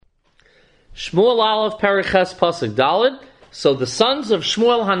Shmuel Aleph Perek Ches Pasuk Daled. So the sons of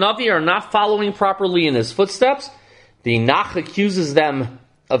Shmuel Hanavi are not following properly in his footsteps. The Nach accuses them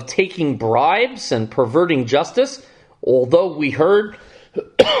of taking bribes and perverting justice, although we heard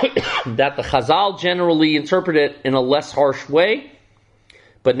that the Chazal generally interpret it in a less harsh way.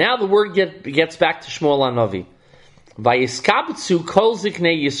 But now the word gets back to Shmuel Hanavi. Vayiskabetzu kol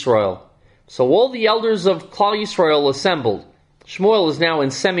ziknei Yisrael. So all the elders of Klal Yisrael assembled. Shmuel is now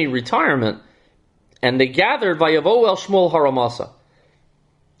in semi-retirement, and they gathered Vayavo el Shmuel Haramasa.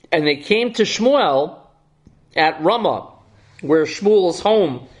 And they came to Shmuel at Ramah, where Shmuel's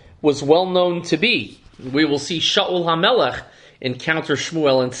home was well known to be. We will see Shaul HaMelech encounter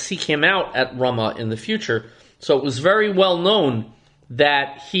Shmuel and seek him out at Ramah in the future. So it was very well known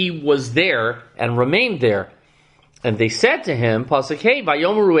that he was there and remained there. And they said to him, Pasuk Hey,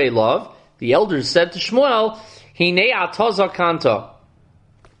 Vayomeru Elav, the elders said to Shmuel, Hinei atah zakanta.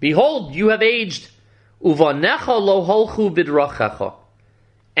 Behold, you have aged. Uvanecha lo holchu bidrachecha.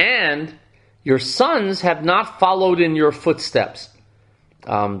 And your sons have not followed in your footsteps.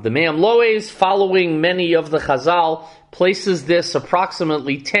 The Me'am Loes, following many of the Chazal, places this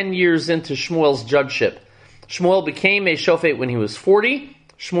approximately 10 years into Shmuel's judgeship. Shmuel became a shofet when he was 40.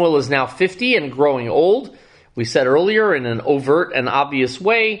 Shmuel is now 50 and growing old. We said earlier, in an overt and obvious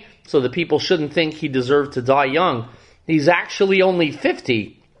way, so the people shouldn't think he deserved to die young. He's actually only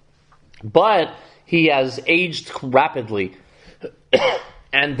 50, but he has aged rapidly.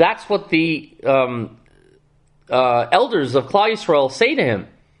 And that's what the elders of Klal Yisrael say to him.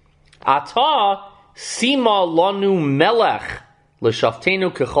 Ata sima lanu melech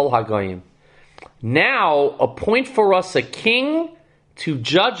l'shaftenu kechol hagayim. Now appoint for us a king to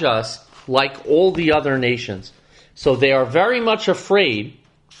judge us like all the other nations. So they are very much afraid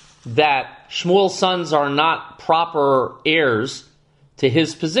that Shmuel's sons are not proper heirs to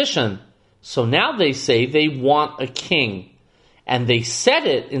his position. So now they say they want a king. And they said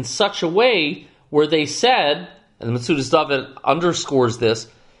it in such a way where they said, and the Metzudas David underscores this,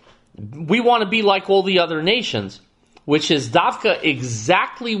 we want to be like all the other nations, which is Davka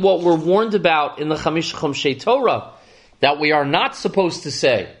exactly what we're warned about in the Chamish Chumshei Torah, that we are not supposed to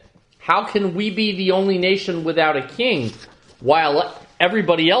say. How can we be the only nation without a king while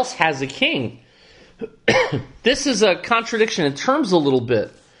everybody else has a king? This is a contradiction in terms a little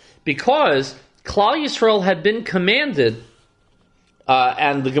bit, because Klal Yisrael had been commanded,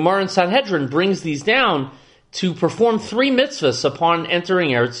 and the Gemara in Sanhedrin brings these down, to perform 3 mitzvahs upon entering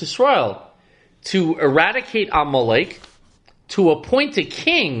Eretz Yisrael: to eradicate Amalek, to appoint a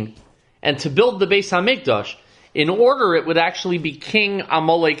king, and to build the Beis HaMikdash. In order, it would actually be King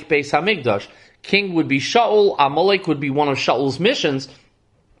Amalek Beis HaMikdash. King would be Shaul, Amalek would be one of Shaul's missions.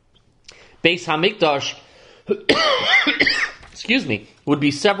 Beis HaMikdash, would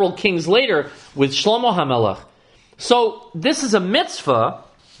be several kings later with Shlomo HaMelech. So, this is a mitzvah.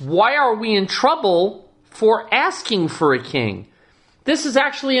 Why are we in trouble for asking for a king? This is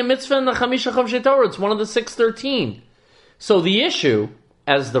actually a mitzvah in the Chamisha Chomshei Torah. It's one of the 613. So the issue,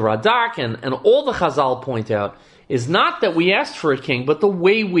 as the Radak and all the Chazal point out, is not that we asked for a king, but the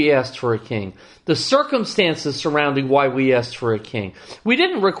way we asked for a king. The circumstances surrounding why we asked for a king. We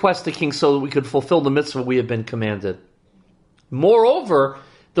didn't request a king so that we could fulfill the mitzvah we had been commanded. Moreover,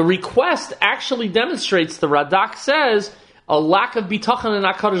 the request actually demonstrates, the Radak says, a lack of bitachon in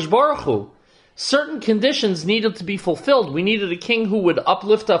HaKadosh Baruch Hu. Certain conditions needed to be fulfilled. We needed a king who would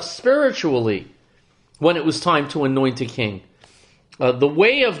uplift us spiritually when it was time to anoint a king. The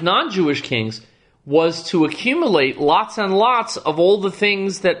way of non-Jewish kings was to accumulate lots and lots of all the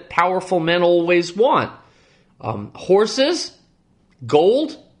things that powerful men always want. Horses,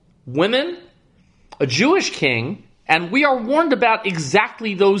 gold, women, a Jewish king, and we are warned about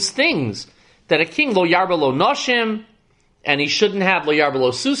exactly those things. That a king, lo yarba lo noshim, and he shouldn't have lo yarba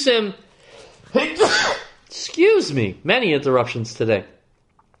lo susim. Excuse me, many interruptions today.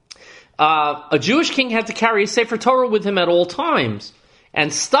 A Jewish king had to carry a Sefer Torah with him at all times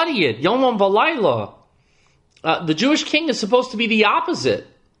and study it, Yomam V'Layla. The Jewish king is supposed to be the opposite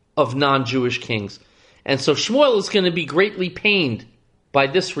of non-Jewish kings. And so Shmuel is going to be greatly pained by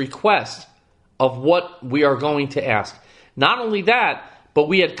this request of what we are going to ask. Not only that, but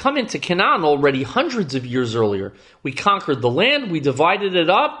we had come into Canaan already hundreds of years earlier. We conquered the land, we divided it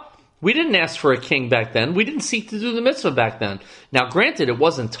up. We didn't ask for a king back then. We didn't seek to do the mitzvah back then. Now, granted, it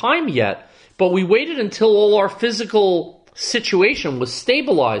wasn't time yet, but we waited until all our physical situation was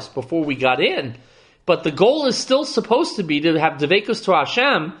stabilized before we got in. But the goal is still supposed to be to have Devekus to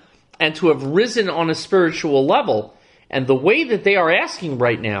Hashem and to have risen on a spiritual level. And the way that they are asking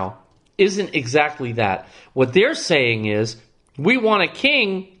right now isn't exactly that. What they're saying is, we want a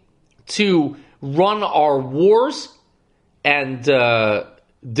king to run our wars and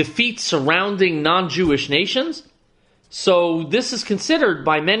defeat surrounding non-Jewish nations. So this is considered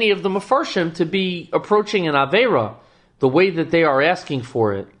by many of the Mefarshim to be approaching an Avera, the way that they are asking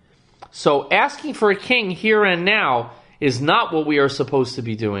for it. So asking for a king here and now is not what we are supposed to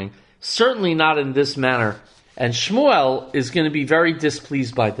be doing. Certainly not in this manner. And Shmuel is going to be very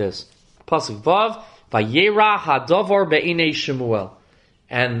displeased by this. Pasuk Vav, Vayera hadavar be'inei Shmuel.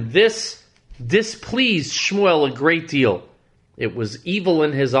 And this displeased Shmuel a great deal. It was evil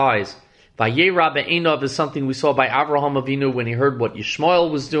in his eyes. Vayera be'inov is something we saw by Avraham Avinu when he heard what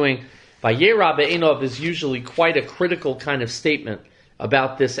Yishmael was doing. Vayera be'inov is usually quite a critical kind of statement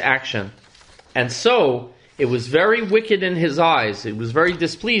about this action. And so, it was very wicked in his eyes. It was very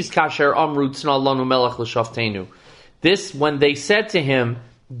displeased. Kasher amru tzna lanu melech l'shaftenu. This, when they said to him,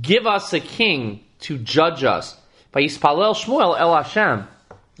 give us a king to judge us. Vayispalel Shmuel el Hashem.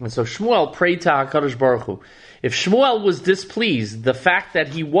 And so Shmuel prayed to HaKadosh Baruch Hu. If Shmuel was displeased, the fact that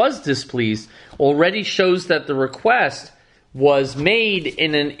he was displeased already shows that the request was made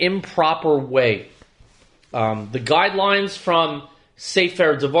in an improper way. The guidelines from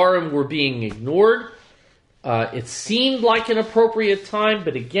Sefer Devarim were being ignored. It seemed like an appropriate time,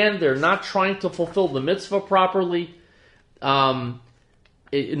 but again, they're not trying to fulfill the mitzvah properly.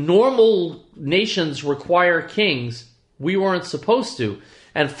 Normal nations require kings. We weren't supposed to.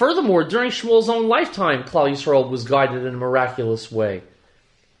 And furthermore, during Shmuel's own lifetime, Klal Yisrael was guided in a miraculous way.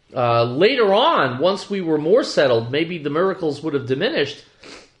 Later on, once we were more settled, maybe the miracles would have diminished,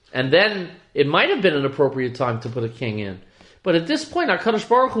 and then it might have been an appropriate time to put a king in. But at this point, HaKadosh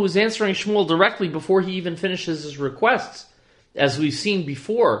Baruch Hu is answering Shmuel directly before he even finishes his requests, as we've seen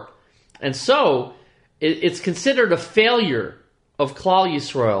before. And so, it's considered a failure of Klal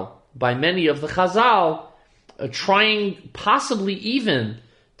Yisrael by many of the Chazal, trying possibly even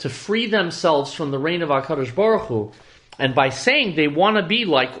to free themselves from the reign of HaKadosh Baruch Hu. And by saying they want to be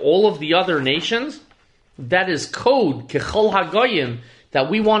like all of the other nations, that is code, Kechol HaGoyim, that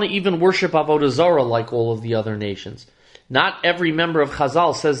we want to even worship Avodah Zarah like all of the other nations. Not every member of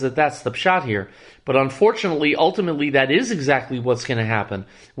Chazal says that that's the pshat here. But unfortunately, ultimately, that is exactly what's going to happen.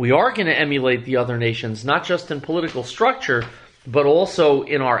 We are going to emulate the other nations, not just in political structure, but also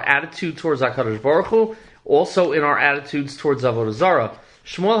in our attitude towards HaKadosh Baruch Hu, also in our attitudes towards Avodah Zarah.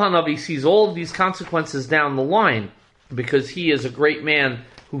 Shmuel HaNavi sees all of these consequences down the line because he is a great man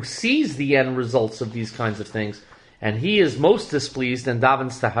who sees the end results of these kinds of things, and he is most displeased and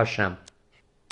davens to Hashem.